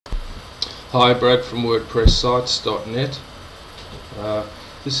Hi, Brad from WordPressSites.net.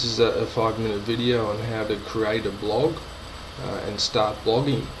 This is a 5-minute video on how to create a blog and start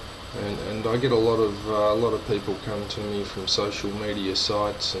blogging. And I get a lot of people come to me from social media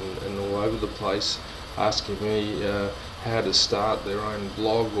sites and all over the place asking me how to start their own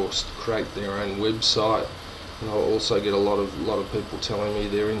blog or create their own website. And I also get a lot of people telling me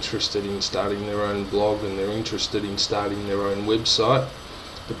they're interested in starting their own blog and they're interested in starting their own website,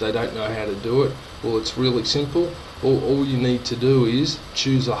 but they don't know how to do it. Well, it's really simple. All you need to do is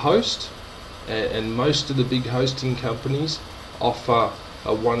choose a host, and most of the big hosting companies offer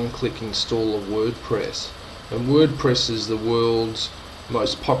a one-click install of WordPress. And WordPress is the world's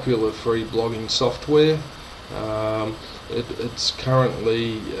most popular free blogging software. It's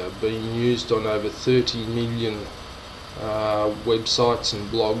currently being used on over 30 million websites and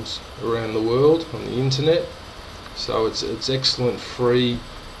blogs around the world on the internet. So it's excellent free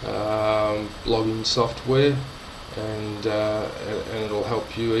blogging software, and it'll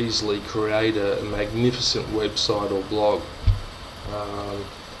help you easily create a magnificent website or blog.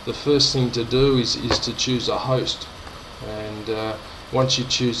 The first thing to do is to choose a host, and once you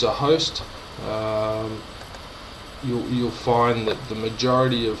choose a host, you'll find that the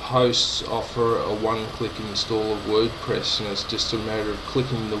majority of hosts offer a one-click install of WordPress, and it's just a matter of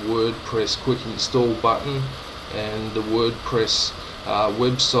clicking the WordPress quick install button, and the WordPress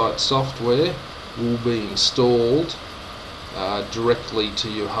website software will be installed directly to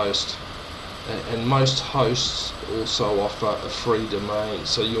your host. And most hosts also offer a free domain,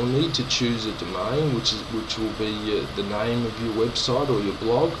 so you'll need to choose a domain which will be the name of your website or your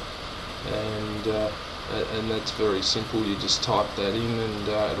blog, and that's very simple. You just type that in and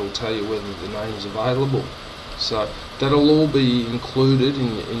it'll tell you whether the name's available. So that'll all be included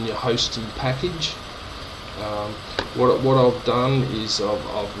in your hosting package. What I've done is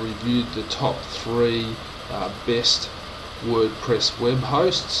I've reviewed the top 3 best WordPress web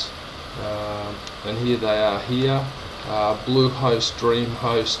hosts, and here they are here: Bluehost,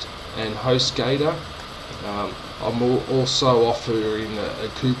 DreamHost and HostGator. I'm also offering a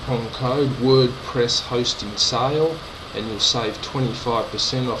coupon code, WordPress Hosting Sale, and you'll save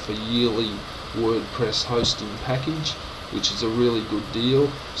 25% off a yearly WordPress hosting package, which is a really good deal.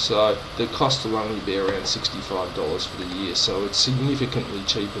 So the cost will only be around $65 for the year, so it's significantly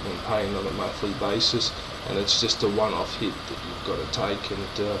cheaper than paying on a monthly basis, and it's just a one-off hit that you've got to take.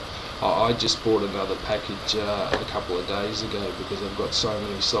 And I just bought another package a couple of days ago because I've got so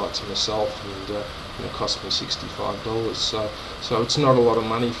many sites myself, and it cost me $65. So it's not a lot of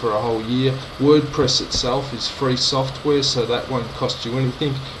money for a whole year. WordPress itself is free software, so that won't cost you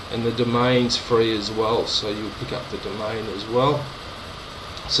anything, and the domain's free as well, so you'll pick up the domain as well.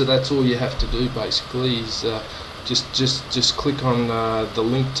 So that's all you have to do basically, is just click on the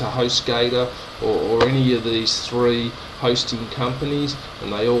link to HostGator or any of these 3 hosting companies,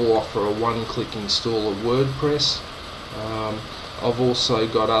 and they all offer a one-click install of WordPress. I've also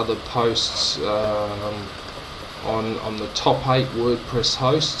got other posts on the top 8 WordPress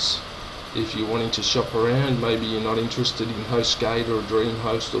hosts. If you're wanting to shop around, maybe you're not interested in HostGator or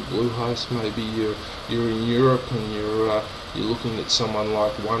DreamHost or Bluehost, maybe you're in Europe and you're looking at someone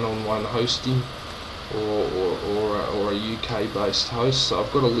like One-on-One Hosting or a UK-based host. So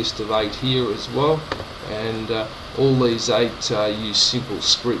I've got a list of 8 here as well, and all these 8 use Simple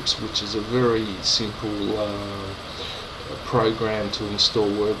Scripts, which is a very simple program to install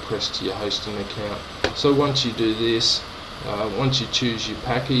WordPress to your hosting account. So once you do this, once you choose your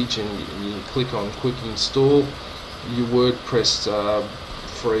package and you click on quick install, your WordPress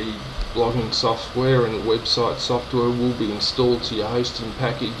free blogging software and website software will be installed to your hosting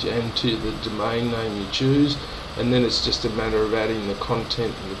package and to the domain name you choose, and then it's just a matter of adding the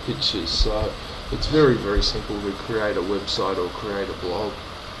content and the pictures. So it's very, very simple to create a website or create a blog.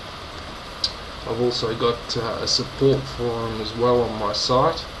 I've also got a support forum as well on my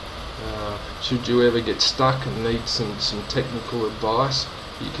site. Should you ever get stuck and need some technical advice,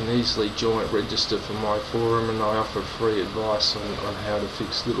 you can easily register for my forum, and I offer free advice on how to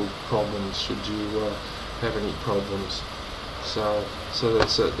fix little problems should you have any problems. So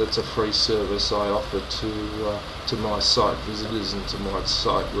that's a free service I offer to my site visitors and to my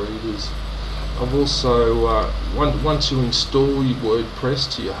site readers. I've also once you install your WordPress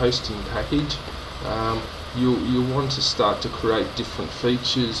to your hosting package, you'll want to start to create different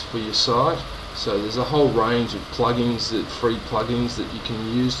features for your site. So there's a whole range of plugins, free plugins that you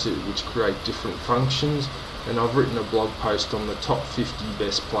can use which create different functions, and I've written a blog post on the top 50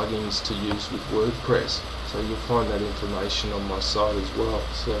 best plugins to use with WordPress. So you'll find that information on my site as well.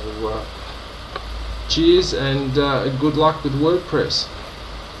 So cheers, and good luck with WordPress.